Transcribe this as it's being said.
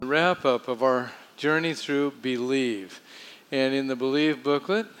wrap-up of our journey through Believe. And in the Believe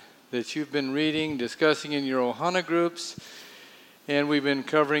booklet that you've been reading, discussing in your Ohana groups, and we've been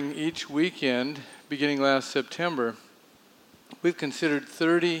covering each weekend, beginning last September, we've considered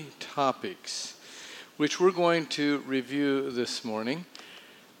 30 topics, which we're going to review this morning.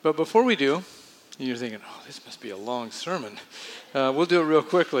 But before we do, and you're thinking, oh, this must be a long sermon. We'll do it real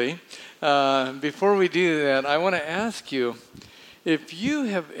quickly. Before we do that, I want to ask you, if you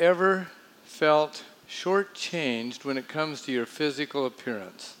have ever felt shortchanged when it comes to your physical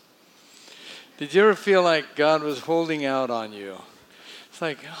appearance. Did you ever feel like God was holding out on you? It's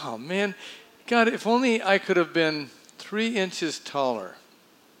like, oh man, God, if only I could have been 3 inches taller.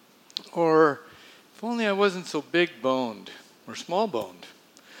 Or if only I wasn't so big-boned or small-boned.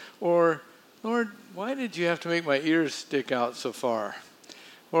 Or, Lord, why did you have to make my ears stick out so far?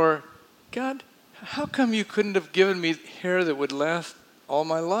 Or, God, how come you couldn't have given me hair that would last all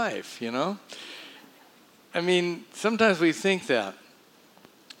my life, you know? I mean, sometimes we think that.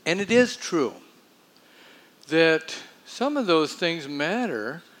 And it is true that some of those things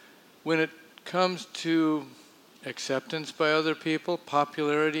matter when it comes to acceptance by other people,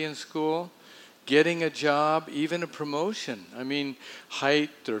 popularity in school, getting a job, even a promotion. I mean,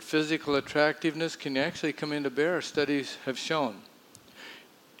 height or physical attractiveness can actually come into bear, studies have shown.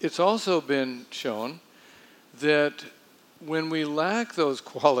 It's also been shown that when we lack those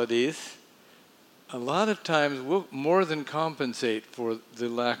qualities, a lot of times we'll more than compensate for the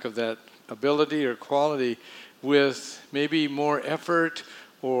lack of that ability or quality with maybe more effort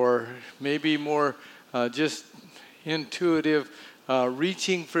or maybe more just intuitive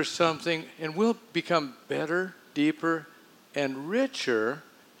reaching for something, and we'll become better, deeper, and richer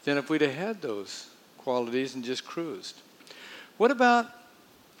than if we'd have had those qualities and just cruised. What about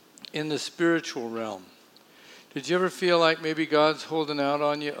in the spiritual realm? Did you ever feel like maybe God's holding out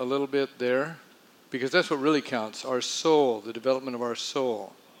on you a little bit there? Because that's what really counts, our soul, the development of our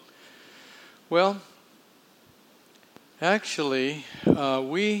soul. Well, actually,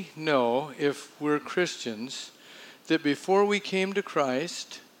 we know, if we're Christians, that before we came to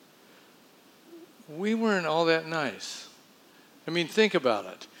Christ, we weren't all that nice. I mean, think about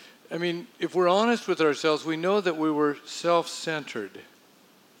it. I mean, if we're honest with ourselves, we know that we were self-centered.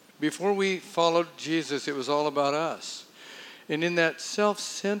 Before we followed Jesus, it was all about us. And in that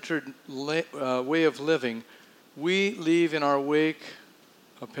self-centered way of living, we leave in our wake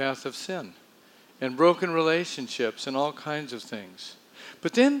a path of sin and broken relationships and all kinds of things.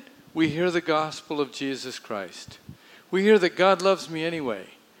 But then we hear the gospel of Jesus Christ. We hear that God loves me anyway,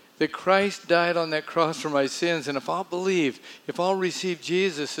 that Christ died on that cross for my sins, and if I'll believe, if I'll receive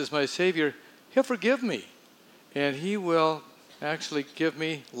Jesus as my Savior, He'll forgive me, and He will actually give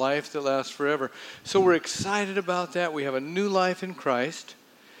me life that lasts forever. So we're excited about that. We have a new life in Christ.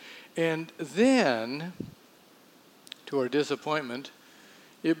 And then, to our disappointment,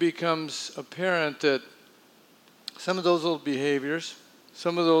 it becomes apparent that some of those old behaviors,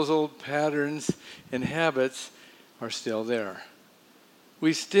 some of those old patterns and habits are still there.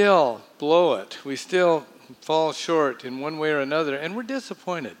 We still blow it. We still fall short in one way or another, and we're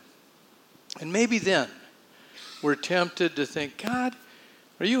disappointed. And maybe then, we're tempted to think, God,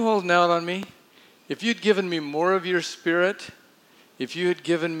 are you holding out on me? If you'd given me more of your Spirit, if you had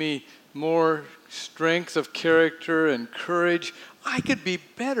given me more strength of character and courage, I could be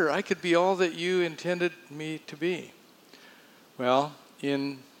better. I could be all that you intended me to be. Well,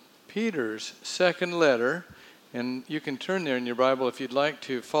 in Peter's second letter, and you can turn there in your Bible if you'd like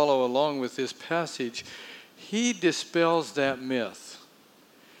to follow along with this passage, he dispels that myth.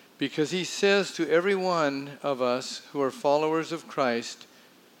 Because he says to every one of us who are followers of Christ,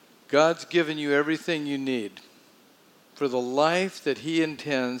 God's given you everything you need for the life that He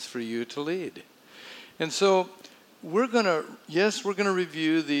intends for you to lead. And so we're going to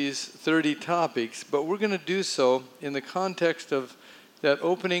review these 30 topics, but we're going to do so in the context of that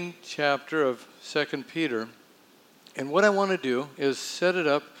opening chapter of 2 Peter. And what I want to do is set it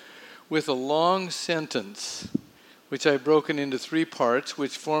up with a long sentence, which I've broken into 3 parts,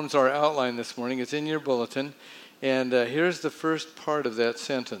 which forms our outline this morning. It's in your bulletin. And here's the first part of that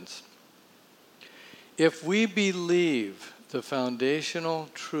sentence. If we believe the foundational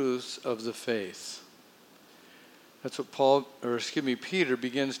truths of the faith, that's what Peter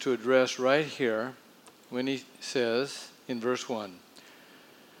begins to address right here when he says in verse 1,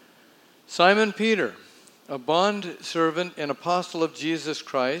 Simon Peter, a bondservant and apostle of Jesus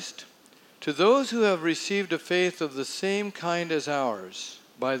Christ, to those who have received a faith of the same kind as ours,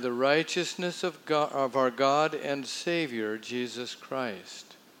 by the righteousness of our God and Savior, Jesus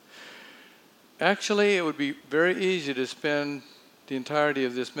Christ. Actually, it would be very easy to spend the entirety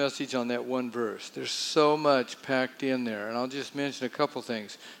of this message on that one verse. There's so much packed in there. And I'll just mention a couple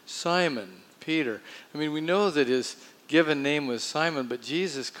things. Simon, Peter. I mean, we know that his given name was Simon, but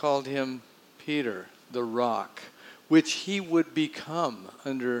Jesus called him Peter, the rock, which he would become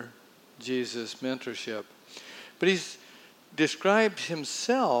under Jesus' mentorship. But he's described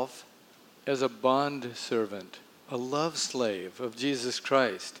himself as a bondservant, a love slave of Jesus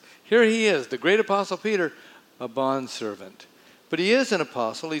Christ. Here he is, the great apostle Peter, a bondservant. But he is an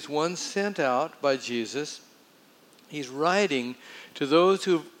apostle. He's one sent out by Jesus. He's writing to those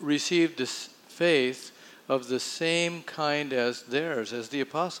who've received this faith of the same kind as theirs, as the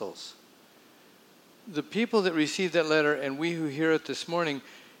apostles. The people that received that letter, and we who hear it this morning,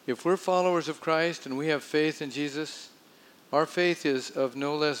 if we're followers of Christ and we have faith in Jesus, our faith is of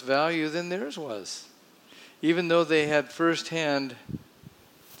no less value than theirs was. Even though they had firsthand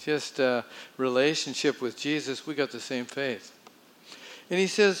just a relationship with Jesus, we got the same faith. And he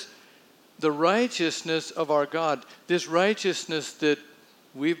says, the righteousness of our God, this righteousness that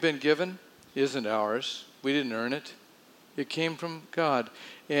we've been given isn't ours. We didn't earn it. It came from God.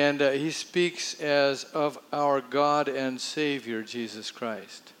 And he speaks as of our God and Savior, Jesus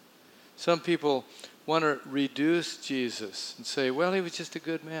Christ. Some people want to reduce Jesus and say, well, he was just a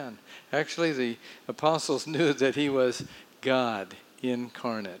good man. Actually, the apostles knew that he was God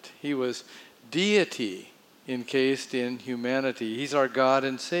incarnate. He was deity encased in humanity. He's our God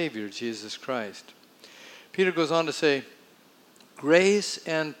and Savior, Jesus Christ. Peter goes on to say, grace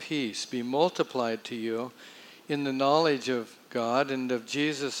and peace be multiplied to you in the knowledge of God and of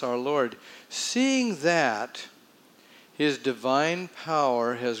Jesus our Lord, seeing that his divine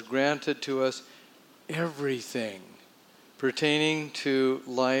power has granted to us everything pertaining to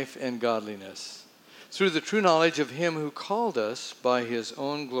life and godliness, through the true knowledge of him who called us by his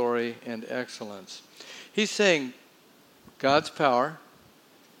own glory and excellence. He's saying God's power,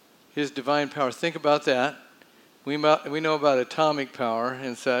 his divine power. Think about that. We know about atomic power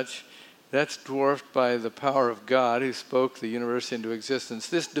and such. That's dwarfed by the power of God who spoke the universe into existence.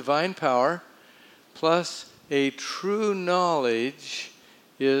 This divine power plus a true knowledge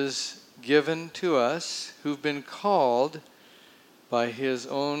is given to us who've been called by his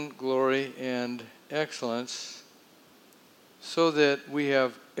own glory and excellence, so that we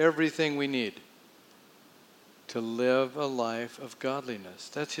have everything we need to live a life of godliness.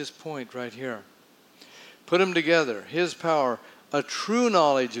 That's his point right here. Put them together. His power, a true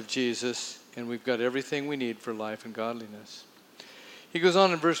knowledge of Jesus, and we've got everything we need for life and godliness. He goes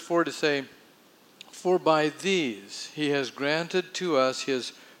on in verse 4 to say, for by these he has granted to us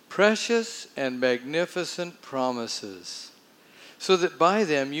his precious and magnificent promises, so that by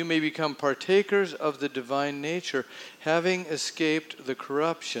them you may become partakers of the divine nature, having escaped the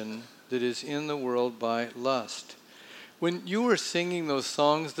corruption that is in the world by lust. When you were singing those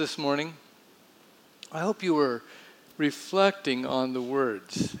songs this morning, I hope you were reflecting on the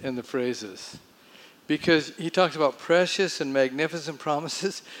words and the phrases, because he talks about precious and magnificent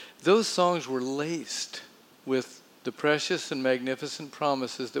promises. Those songs were laced with the precious and magnificent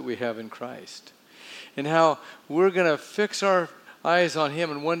promises that we have in Christ, and how we're going to fix our eyes on him,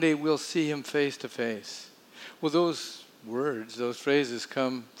 and one day we'll see him face to face. Well, those words, those phrases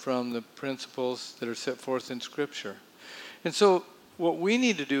come from the principles that are set forth in Scripture. And so what we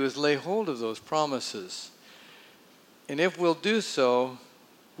need to do is lay hold of those promises. And if we'll do so,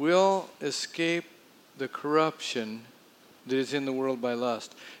 we'll escape the corruption that is in the world by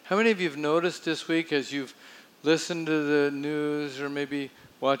lust. How many of you have noticed this week, as you've listened to the news or maybe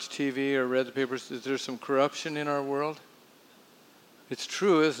watched TV or read the papers, that there's some corruption in our world? It's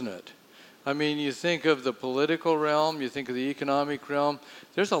true, isn't it? I mean, you think of the political realm, you think of the economic realm,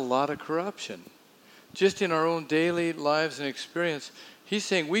 there's a lot of corruption. Just in our own daily lives and experience, he's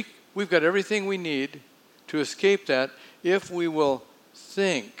saying we've got everything we need to escape that if we will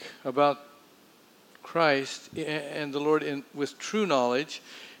think about Christ and the Lord with true knowledge,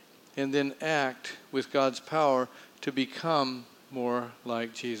 and then act with God's power to become more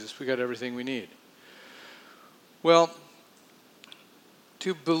like Jesus. We got everything we need. Well,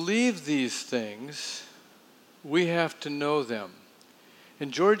 to believe these things, we have to know them.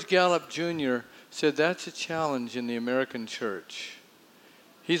 And George Gallup Jr. said that's a challenge in the American church.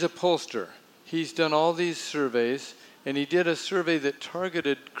 He's a pollster. He's done all these surveys, and he did a survey that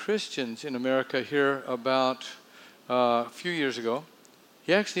targeted Christians in America here about a few years ago.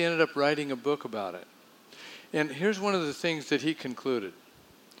 He actually ended up writing a book about it. And here's one of the things that he concluded.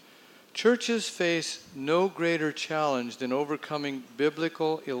 Churches face no greater challenge than overcoming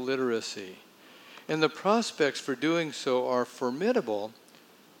biblical illiteracy. And the prospects for doing so are formidable,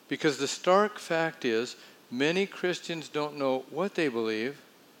 because the stark fact is many Christians don't know what they believe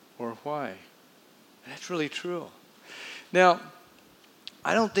or why. That's really true. Now,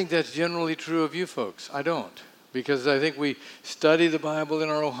 I don't think that's generally true of you folks. I don't. Because I think we study the Bible in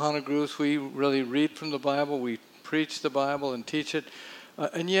our Ohana groups. We really read from the Bible. We preach the Bible and teach it.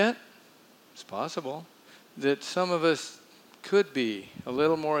 And yet, it's possible that some of us could be a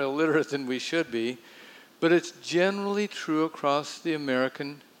little more illiterate than we should be. But it's generally true across the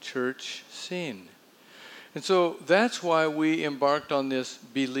American church scene. And so that's why we embarked on this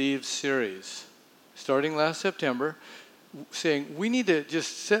Believe series, starting last September, saying we need to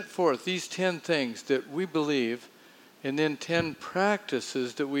just set forth these 10 things that we believe and then 10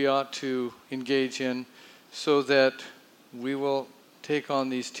 practices that we ought to engage in so that we will take on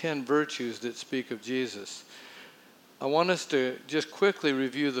these 10 virtues that speak of Jesus. I want us to just quickly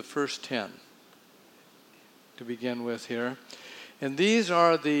review the first 10 to begin with here. And these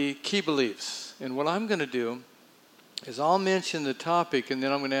are the key beliefs. And what I'm going to do is I'll mention the topic and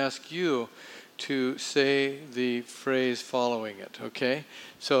then I'm going to ask you to say the phrase following it, okay?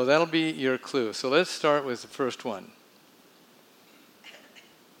 So that'll be your clue. So let's start with the first one.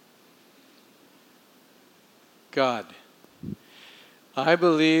 God. I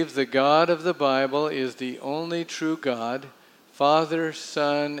believe the God of the Bible is the only true God, Father,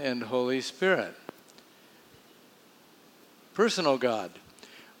 Son, and Holy Spirit. Personal God.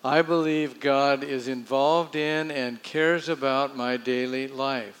 I believe God is involved in and cares about my daily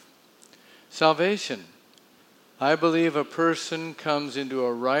life. Salvation. I believe a person comes into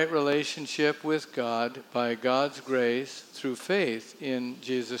a right relationship with God by God's grace through faith in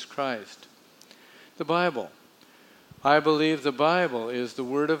Jesus Christ. The Bible. I believe the Bible is the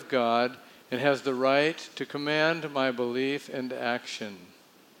Word of God and has the right to command my belief and action.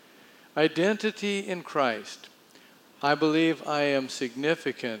 Identity in Christ. I believe I am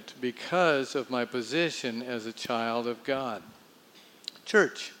significant because of my position as a child of God.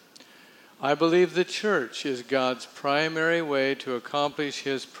 Church. I believe the church is God's primary way to accomplish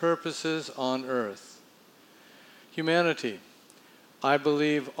His purposes on earth. Humanity. I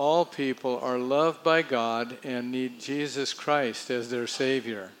believe all people are loved by God and need Jesus Christ as their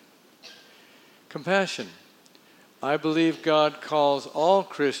Savior. Compassion. I believe God calls all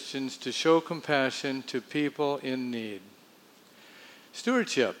Christians to show compassion to people in need.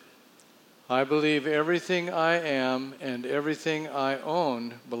 Stewardship. I believe everything I am and everything I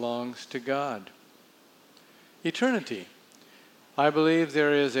own belongs to God. Eternity. I believe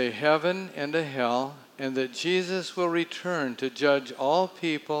there is a heaven and a hell, and that Jesus will return to judge all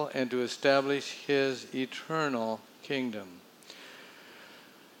people and to establish His eternal kingdom.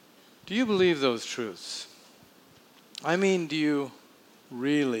 Do you believe those truths? I mean, do you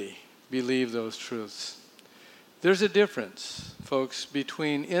really believe those truths? There's a difference, folks,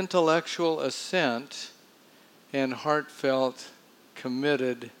 between intellectual assent and heartfelt,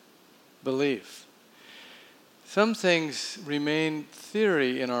 committed belief. Some things remain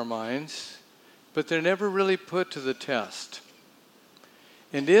theory in our minds, but they're never really put to the test.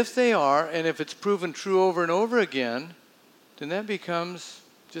 And if they are, and if it's proven true over and over again, then that becomes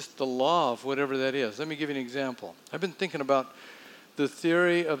just the law of whatever that is. Let me give you an example. I've been thinking about the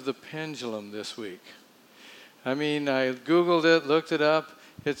theory of the pendulum this week. I mean, I Googled it, looked it up.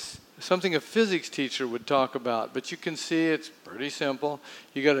 It's something a physics teacher would talk about, but you can see it's pretty simple.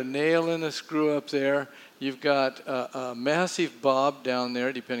 You got a nail and a screw up there. You've got a massive bob down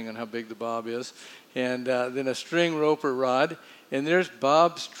there, depending on how big the bob is, and then a string roper rod. And there's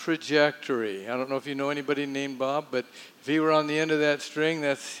Bob's trajectory. I don't know if you know anybody named Bob, but if he were on the end of that string,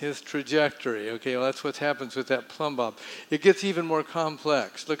 that's his trajectory. Okay, well, that's what happens with that plumb bob. It gets even more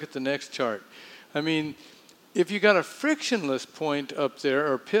complex. Look at the next chart. I mean, if you got a frictionless point up there,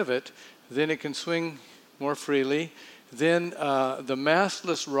 or pivot, then it can swing more freely. Then the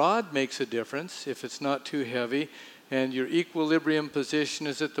massless rod makes a difference if it's not too heavy, and your equilibrium position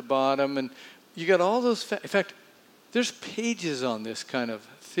is at the bottom. And you got all those... In fact, there's pages on this kind of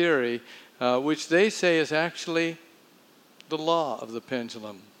theory, which they say is actually the law of the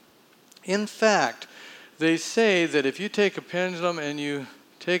pendulum. In fact, they say that if you take a pendulum and you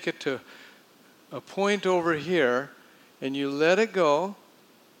take it to a point over here, and you let it go,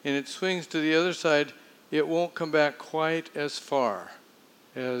 and it swings to the other side, it won't come back quite as far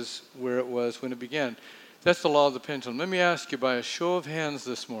as where it was when it began. That's the law of the pendulum. Let me ask you by a show of hands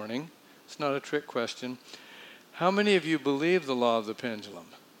this morning, it's not a trick question, how many of you believe the law of the pendulum?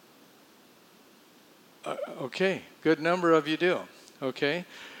 Okay, good number of you do. Okay.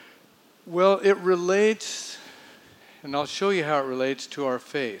 Well, it relates, and I'll show you how it relates to our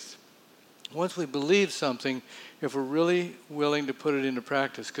faith. once we believe something, if we're really willing to put it into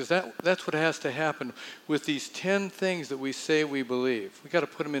practice, because that's what has to happen with these 10 things that we say we believe. We've got to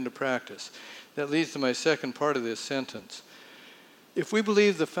put them into practice. That leads to my second part of this sentence. If we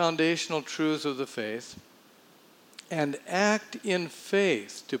believe the foundational truths of the faith and act in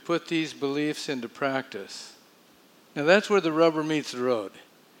faith to put these beliefs into practice, now that's where the rubber meets the road.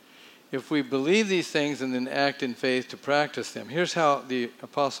 If we believe these things and then act in faith to practice them. Here's how the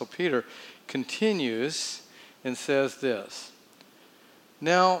Apostle Peter continues and says this.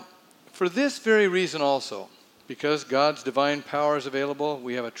 Now, for this very reason also, because God's divine power is available,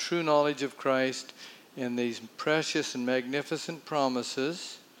 we have a true knowledge of Christ and these precious and magnificent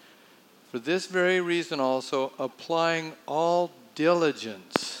promises. For this very reason also, applying all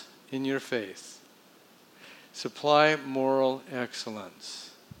diligence in your faith, supply moral excellence.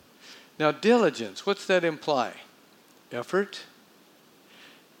 Now, diligence, what's that imply? Effort,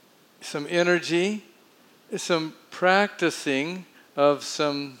 some energy, some practicing of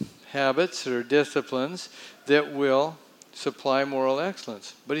some habits or disciplines that will supply moral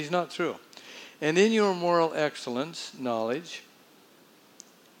excellence. But he's not through. And in your moral excellence, knowledge,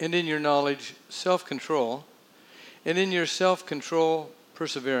 and in your knowledge, self-control, and in your self-control,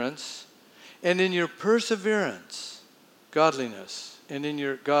 perseverance, and in your perseverance, godliness, and in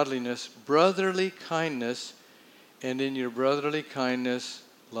your godliness, brotherly kindness, and in your brotherly kindness,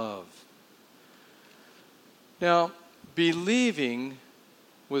 love. Now, believing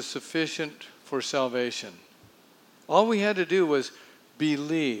was sufficient for salvation. All we had to do was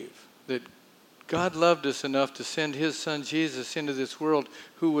believe that God loved us enough to send his son Jesus into this world,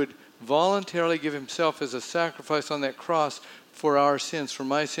 who would voluntarily give himself as a sacrifice on that cross for our sins, for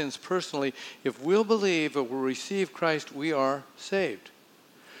my sins personally. If we'll believe or we'll receive Christ, we are saved.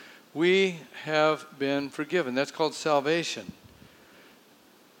 We have been forgiven. That's called salvation.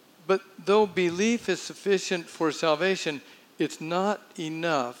 But though belief is sufficient for salvation, it's not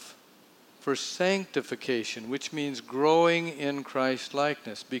enough for sanctification, which means growing in Christ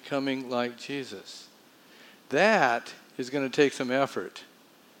likeness, becoming like Jesus. That is going to take some effort.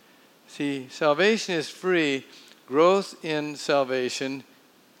 See, salvation is free. Growth in salvation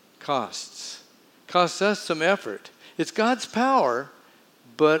costs us some effort. It's God's power,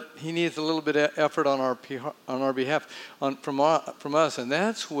 but he needs a little bit of effort on our behalf, from us. And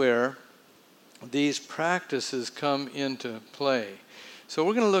that's where these practices come into play. So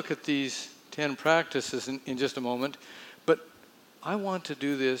we're going to look at these 10 practices in just a moment. But I want to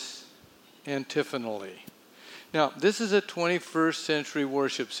do this antiphonally. Now, this is a 21st century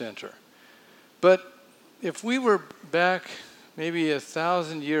worship center. But if we were back maybe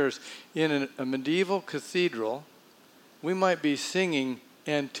 1,000 years in a medieval cathedral, we might be singing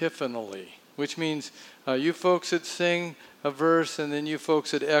antiphonally, which means you folks would sing a verse and then you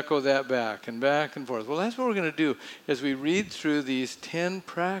folks would echo that back and forth. Well, that's what we're going to do as we read through these 10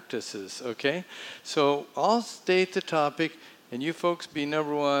 practices, okay? So I'll state the topic and you folks be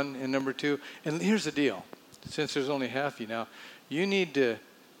number 1 and number 2. And here's the deal. Since there's only half you now, you need to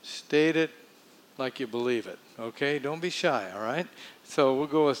state it like you believe it, okay? Don't be shy, all right? So we'll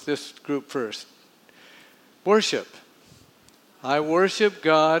go with this group first. Worship. I worship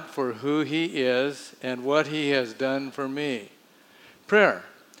God for who he is and what he has done for me. Prayer.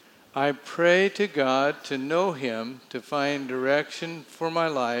 I pray to God to know him, to find direction for my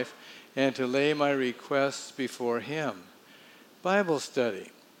life, and to lay my requests before him. Bible study.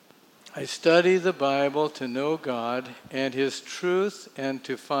 I study the Bible to know God and his truth and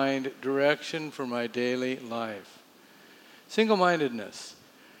to find direction for my daily life. Single-mindedness.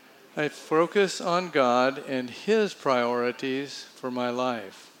 I focus on God and his priorities for my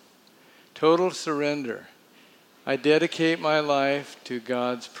life. Total surrender. I dedicate my life to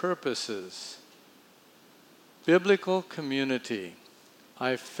God's purposes. Biblical community.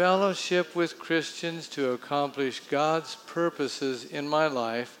 I fellowship with Christians to accomplish God's purposes in my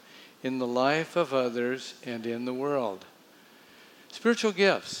life, in the life of others, and in the world. Spiritual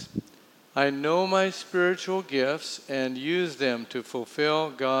gifts. I know my spiritual gifts and use them to fulfill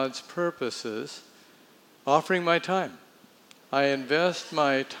God's purposes, offering my time. I invest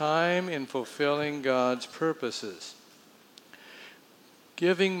my time in fulfilling God's purposes.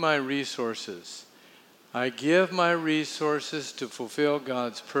 Giving my resources. I give my resources to fulfill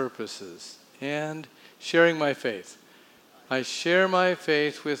God's purposes. And sharing my faith. I share my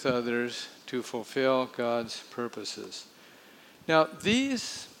faith with others to fulfill God's purposes. Now,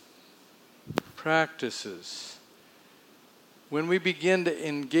 these practices, when we begin to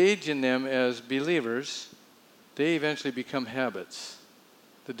engage in them as believers, they eventually become habits,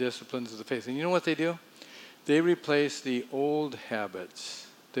 the disciplines of the faith. And you know what they do? They replace the old habits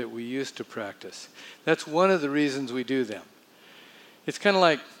that we used to practice. That's one of the reasons we do them. It's kind of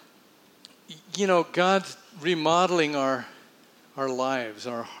like, God's remodeling our lives,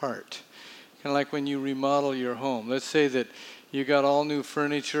 our heart. Kind of like when you remodel your home. Let's say that you got all new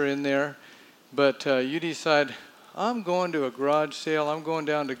furniture in there, but you decide, I'm going to a garage sale, I'm going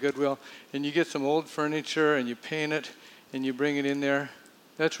down to Goodwill, and you get some old furniture and you paint it and you bring it in there.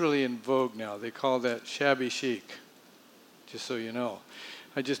 That's really in vogue now. They call that shabby chic, just so you know.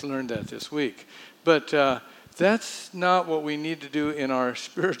 I just learned that this week. But that's not what we need to do in our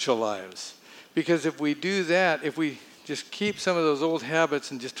spiritual lives. Because if we do that, if we just keep some of those old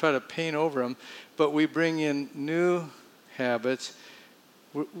habits and just try to paint over them, but we bring in new habits,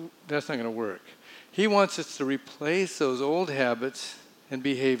 that's not going to work. He wants us to replace those old habits and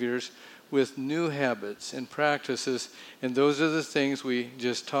behaviors with new habits and practices, and those are the things we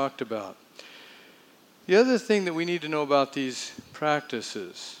just talked about. The other thing that we need to know about these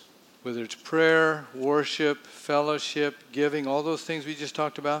practices, whether it's prayer, worship, fellowship, giving, all those things we just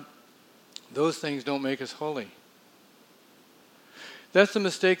talked about, those things don't make us holy. That's the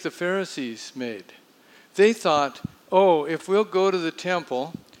mistake the Pharisees made. They thought, if we'll go to the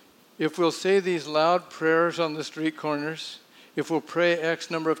temple, if we'll say these loud prayers on the street corners, if we'll pray X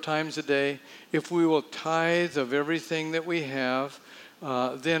number of times a day, if we will tithe of everything that we have,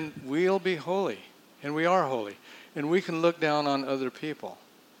 then we'll be holy. And we are holy. And we can look down on other people.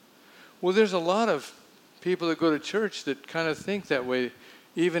 Well, there's a lot of people that go to church that kind of think that way,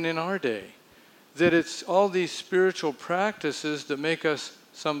 even in our day. That it's all these spiritual practices that make us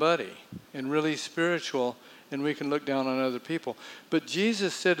somebody and really spiritual, and we can look down on other people. But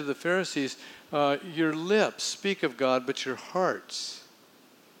Jesus said to the Pharisees, your lips speak of God, but your hearts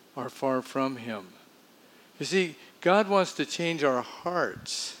are far from him. You see, God wants to change our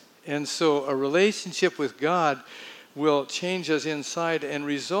hearts. And so a relationship with God will change us inside and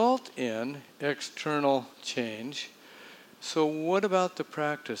result in external change. So what about the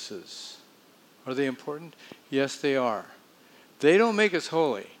practices? Are they important? Yes, they are. They don't make us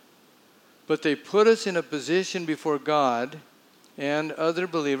holy, but they put us in a position before God and other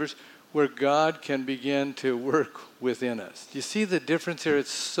believers where God can begin to work within us. Do you see the difference here?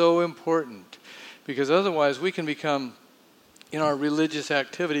 It's so important, because otherwise we can become, in our religious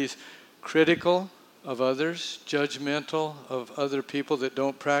activities, critical of others, judgmental of other people that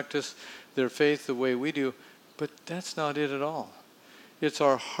don't practice their faith the way we do. But that's not it at all. It's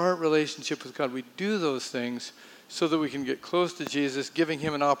our heart relationship with God. We do those things so that we can get close to Jesus, giving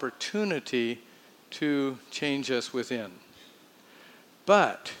him an opportunity to change us within.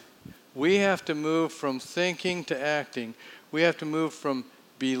 But we have to move from thinking to acting. We have to move from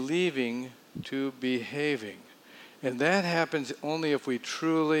believing to behaving. And that happens only if we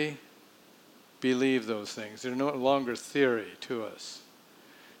truly believe those things. They're no longer theory to us.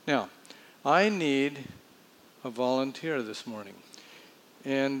 Now, I need a volunteer this morning.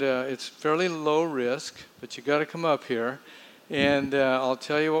 And it's fairly low risk, but you got to come up here. And I'll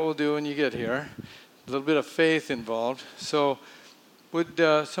tell you what we'll do when you get here. A little bit of faith involved. So would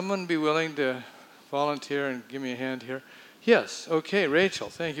someone be willing to volunteer and give me a hand here? Yes. Okay, Rachel.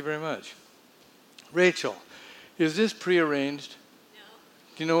 Thank you very much. Rachel, is this prearranged? No.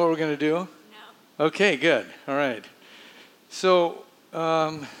 Do you know what we're going to do? No. Okay, good. All right. So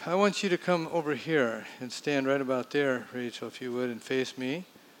I want you to come over here and stand right about there, Rachel, if you would, and face me.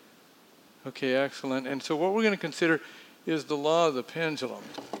 Okay, excellent. And so what we're going to consider is the law of the pendulum.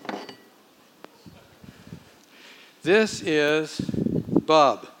 This is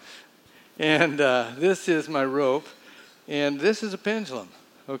Bob, and this is my rope, and this is a pendulum,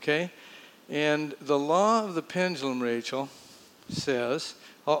 okay? And the law of the pendulum, Rachel, says,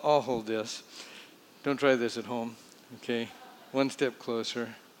 I'll hold this. Don't try this at home, okay? One step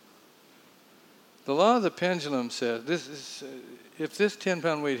closer. The law of the pendulum says, if this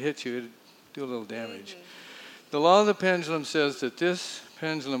 10-pound weight hits you, it'd do a little damage. Mm-hmm. The law of the pendulum says that this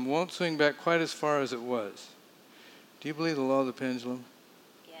pendulum won't swing back quite as far as it was. Do you believe the law of the pendulum?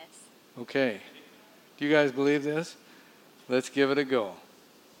 Yes. Okay. Do you guys believe this? Let's give it a go.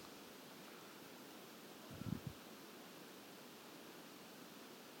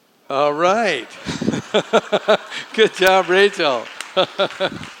 All right. Good job, Rachel.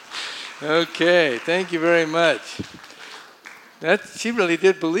 Okay, thank you very much. She really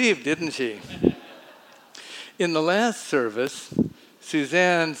did believe, didn't she? In the last service,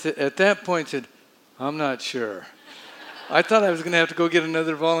 Suzanne at that point said, I'm not sure. I thought I was going to have to go get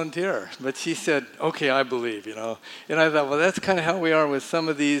another volunteer. But she said, okay, I believe, And I thought, well, that's kind of how we are with some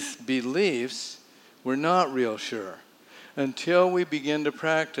of these beliefs. We're not real sure until we begin to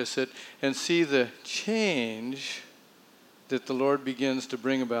practice it and see the change that the Lord begins to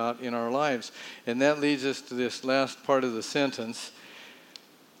bring about in our lives. And that leads us to this last part of the sentence.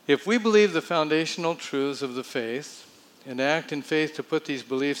 If we believe the foundational truths of the faith and act in faith to put these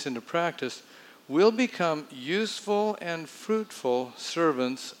beliefs into practice, we'll become useful and fruitful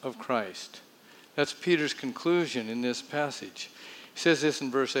servants of Christ. That's Peter's conclusion in this passage. He says this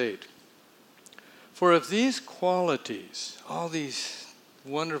in verse 8. For if these qualities, all these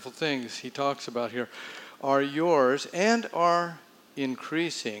wonderful things he talks about here, are yours and are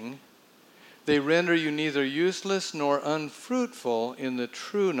increasing, they render you neither useless nor unfruitful in the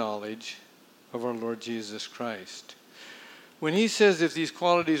true knowledge of our Lord Jesus Christ. When he says if these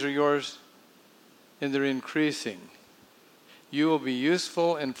qualities are yours and they're increasing, you will be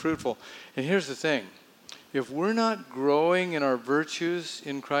useful and fruitful. And here's the thing. If we're not growing in our virtues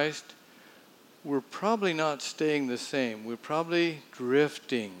in Christ, we're probably not staying the same. We're probably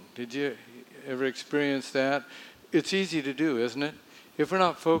drifting. Did you ever experience that? It's easy to do, isn't it? If we're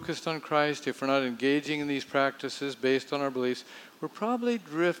not focused on Christ, if we're not engaging in these practices based on our beliefs, we're probably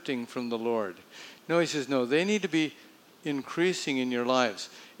drifting from the Lord. No, he says, no, they need to be increasing in your lives.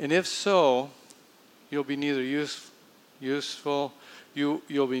 And if so, you'll be neither useful,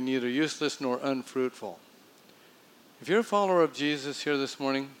 you'll be neither useless nor unfruitful. If you're a follower of Jesus here this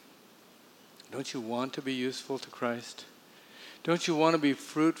morning, don't you want to be useful to Christ? Don't you want to be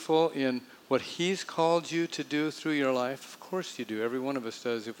fruitful in what he's called you to do through your life? Of course you do. Every one of us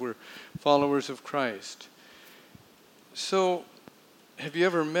does if we're followers of Christ. So, have you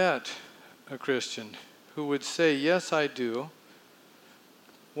ever met a Christian who would say, yes, I do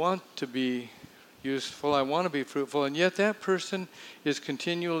want to be useful, I want to be fruitful, and yet that person is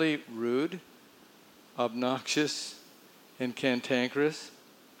continually rude, obnoxious, and cantankerous?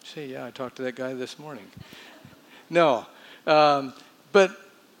 Say, yeah, I talked to that guy this morning. No, but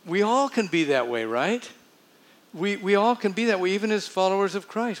we all can be that way, right? We all can be that way, even as followers of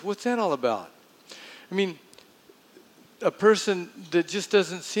Christ. What's that all about? I mean, a person that just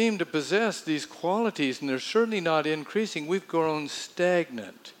doesn't seem to possess these qualities, and they're certainly not increasing, we've grown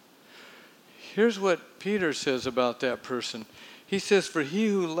stagnant. Here's what Peter says about that person. He says, for he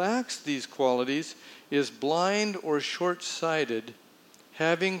who lacks these qualities is blind or short-sighted,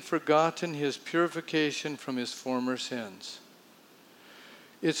 having forgotten his purification from his former sins.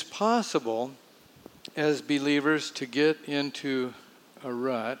 It's possible as believers to get into a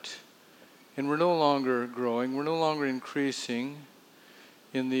rut, and we're no longer growing, we're no longer increasing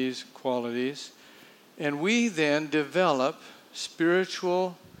in these qualities, and we then develop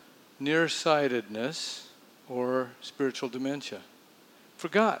spiritual nearsightedness or spiritual dementia.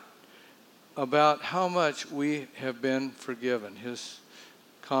 Forgot about how much we have been forgiven. His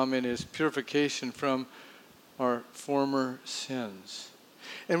comment is purification from our former sins.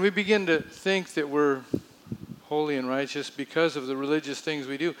 And we begin to think that we're holy and righteous because of the religious things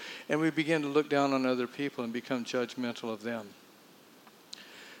we do, and we begin to look down on other people and become judgmental of them.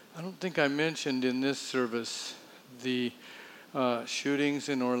 I don't think I mentioned in this service the shootings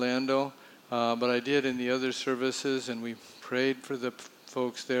in Orlando, but I did in the other services, and we prayed for the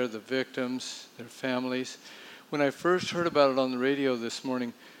folks there, the victims, their families. When I first heard about it on the radio this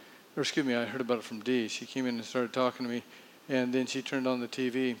morning, I heard about it from Dee. She came in and started talking to me, and then she turned on the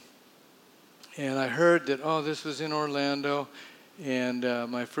TV. And I heard that, this was in Orlando, and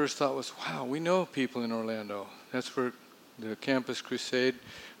my first thought was, wow, we know people in Orlando. That's where the Campus Crusade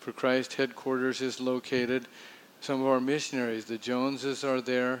for Christ headquarters is located. Some of our missionaries, the Joneses, are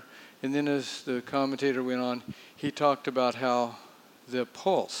there. And then as the commentator went on, he talked about how the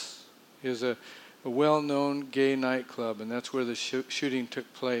Pulse is a well-known gay nightclub, and that's where the shooting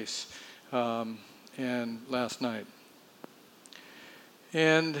took place and last night.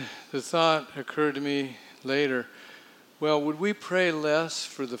 And the thought occurred to me later, well, would we pray less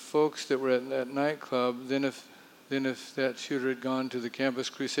for the folks that were at that nightclub than if that shooter had gone to the Campus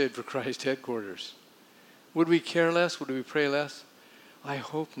Crusade for Christ headquarters? Would we care less? Would we pray less? I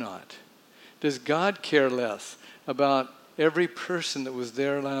hope not. Does God care less about every person that was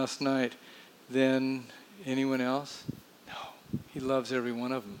there last night than anyone else? No. He loves every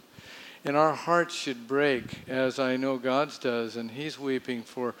one of them. And our hearts should break, as I know God's does, and he's weeping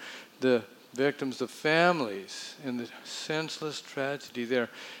for the victims, the families, and the senseless tragedy there.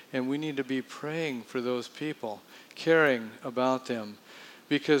 And we need to be praying for those people, caring about them,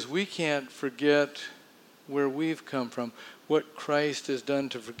 because we can't forget where we've come from, what Christ has done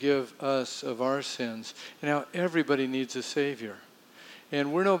to forgive us of our sins, and how everybody needs a Savior.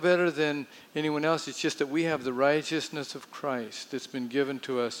 And we're no better than anyone else. It's just that we have the righteousness of Christ that's been given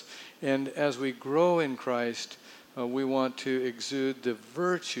to us. And as we grow in Christ, we want to exude the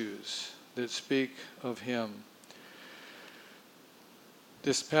virtues that speak of him.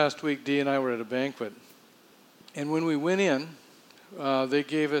 This past week, Dee and I were at a banquet. And when we went in, they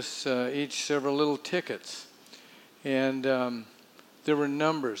gave us each several little tickets. And there were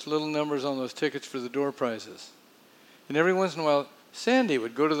numbers, little numbers on those tickets for the door prizes. And every once in a while, Sandy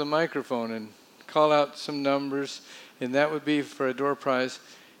would go to the microphone and call out some numbers, and that would be for a door prize.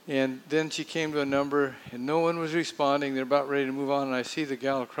 And then she came to a number, and no one was responding. They're about ready to move on, and I see the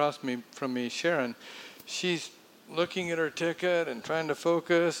gal across from me, Sharon. She's looking at her ticket and trying to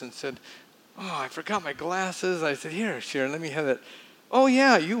focus and said, "Oh, I forgot my glasses." I said, "Here, Sharon, let me have that." "Oh,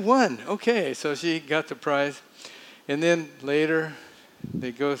 yeah, you won." Okay, so she got the prize. And then later,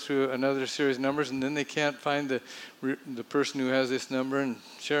 they go through another series of numbers, and then they can't find the person who has this number, and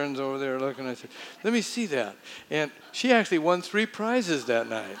Sharon's over there looking. I said, "Let me see that." And she actually won 3 prizes that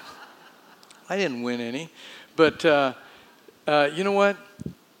night. I didn't win any. But you know what?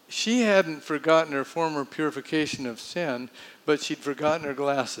 She hadn't forgotten her former purification of sin, but she'd forgotten her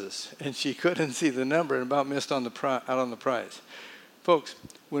glasses, and she couldn't see the number and about missed out on the prize. Folks,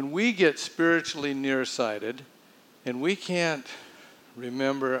 when we get spiritually nearsighted and we can't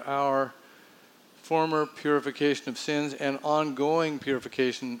remember our former purification of sins and ongoing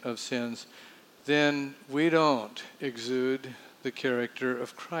purification of sins, then we don't exude the character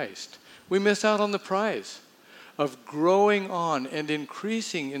of Christ. We miss out on the prize of growing on and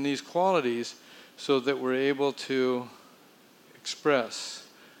increasing in these qualities so that we're able to express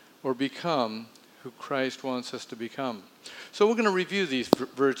or become who Christ wants us to become. So we're going to review these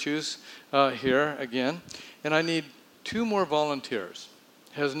virtues here again, and I need 2 more volunteers.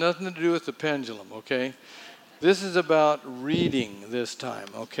 It has nothing to do with the pendulum, okay? This is about reading this time,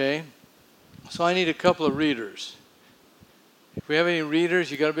 okay? So I need a couple of readers. If we have any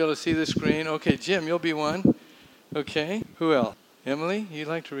readers, you got to be able to see the screen. Okay, Jim, you'll be one. Okay, who else? Emily, you'd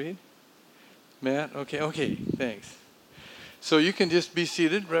like to read? Matt, okay, thanks. So you can just be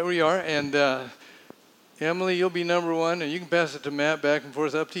seated right where you are, and Emily, you'll be number 1, and you can pass it to Matt back and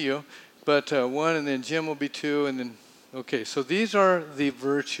forth, up to you. But 1, and then Jim will be 2, and then, okay, so these are the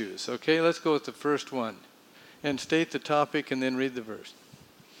virtues, okay? Let's go with the first one, and state the topic, and then read the verse.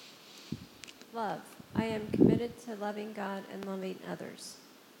 Love. I am committed to loving God and loving others.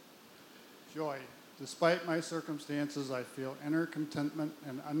 Joy. Despite my circumstances, I feel inner contentment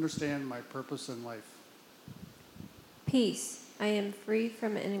and understand my purpose in life. Peace. I am free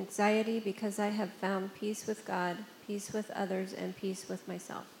from anxiety because I have found peace with God, peace with others, and peace with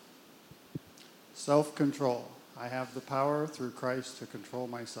myself. Self-control. I have the power through Christ to control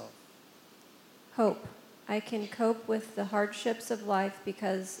myself. Hope. I can cope with the hardships of life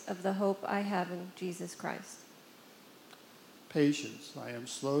because of the hope I have in Jesus Christ. Patience. I am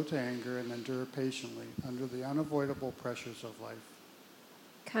slow to anger and endure patiently under the unavoidable pressures of life.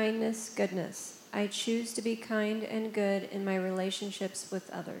 Kindness, goodness. I choose to be kind and good in my relationships with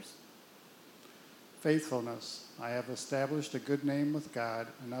others. Faithfulness. I have established a good name with God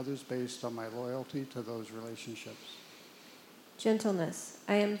and others based on my loyalty to those relationships. Gentleness.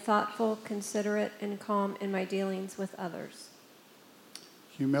 I am thoughtful, considerate, and calm in my dealings with others.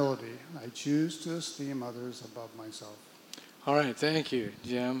 Humility. I choose to esteem others above myself. All right, thank you,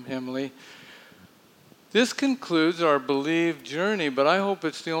 Jim, Emily. This concludes our believed journey, but I hope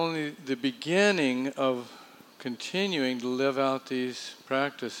it's only the beginning of continuing to live out these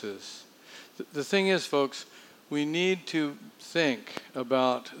practices. The thing is, folks, we need to think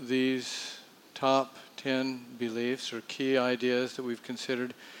about these top 10 beliefs or key ideas that we've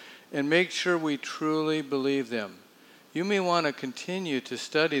considered and make sure we truly believe them. You may want to continue to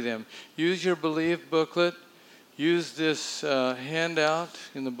study them. Use your belief booklet. Use this handout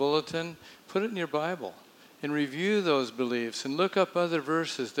in the bulletin. Put it in your Bible and review those beliefs and look up other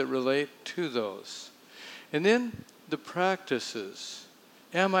verses that relate to those. And then the practices.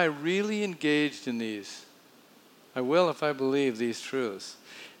 Am I really engaged in these? I will if I believe these truths.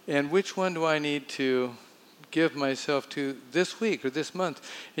 And which one do I need to give myself to this week or this month?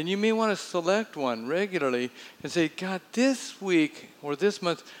 And you may want to select one regularly and say, God, this week or this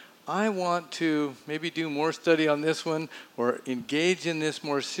month, I want to maybe do more study on this one or engage in this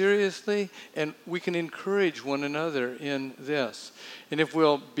more seriously, and we can encourage one another in this. And if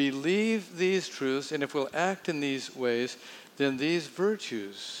we'll believe these truths and if we'll act in these ways, then these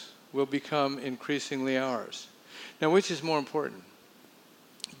virtues will become increasingly ours. Now, which is more important?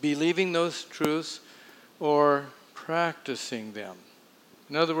 Believing those truths or practicing them?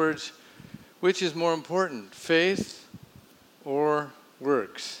 In other words, which is more important, faith or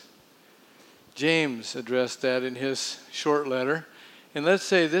works? James addressed that in his short letter. And let's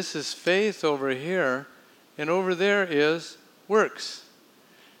say this is faith over here, and over there is works.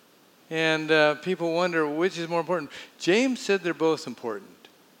 And people wonder which is more important. James said they're both important.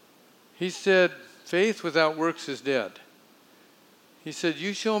 He said, faith without works is dead. He said,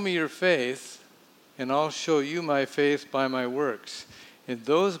 you show me your faith, and I'll show you my faith by my works. And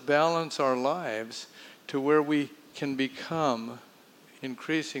those balance our lives to where we can become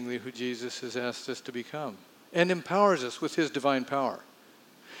increasingly who Jesus has asked us to become, and empowers us with his divine power.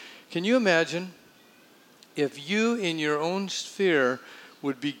 Can you imagine if you in your own sphere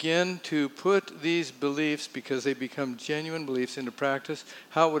would begin to put these beliefs, because they become genuine beliefs, into practice,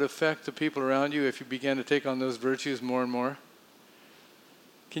 how it would affect the people around you if you began to take on those virtues more and more?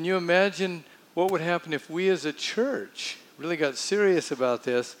 Can you imagine what would happen if we as a church really got serious about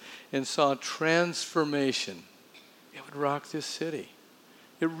this and saw transformation? It would rock this city.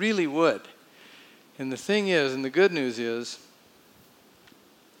 It really would. And the thing is, and the good news is,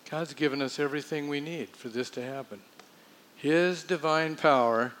 God's given us everything we need for this to happen. His divine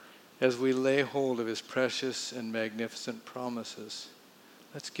power as we lay hold of his precious and magnificent promises.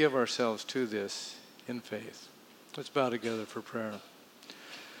 Let's give ourselves to this in faith. Let's bow together for prayer.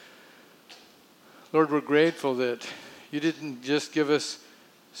 Lord, we're grateful that you didn't just give us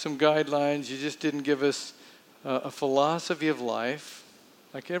some guidelines. You just didn't give us a philosophy of life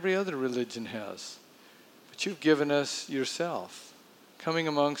like every other religion has. But you've given us yourself, coming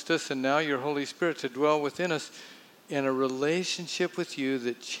amongst us, and now your Holy Spirit to dwell within us in a relationship with you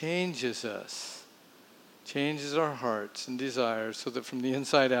that changes us, changes our hearts and desires, so that from the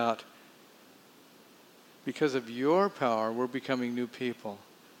inside out, because of your power, we're becoming new people.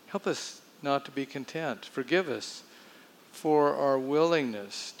 Help us not to be content. Forgive us for our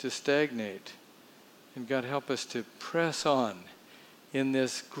willingness to stagnate. And God, help us to press on in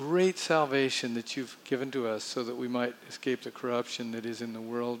this great salvation that you've given to us, so that we might escape the corruption that is in the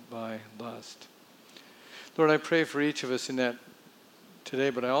world by lust. Lord, I pray for each of us in that today,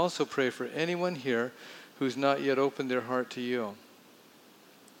 but I also pray for anyone here who's not yet opened their heart to you.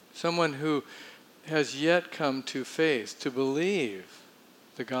 Someone who has yet come to faith, to believe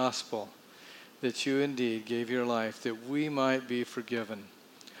the gospel, that you indeed gave your life that we might be forgiven.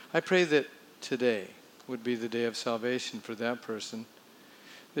 I pray that today would be the day of salvation for that person,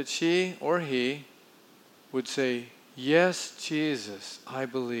 that she or he would say, yes, Jesus, I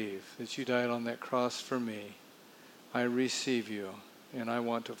believe that you died on that cross for me. I receive you, and I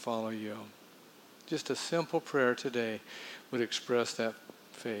want to follow you. Just a simple prayer today would express that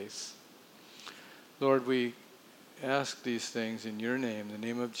faith. Lord, we ask these things in your name, the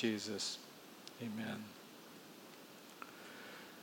name of Jesus. Amen.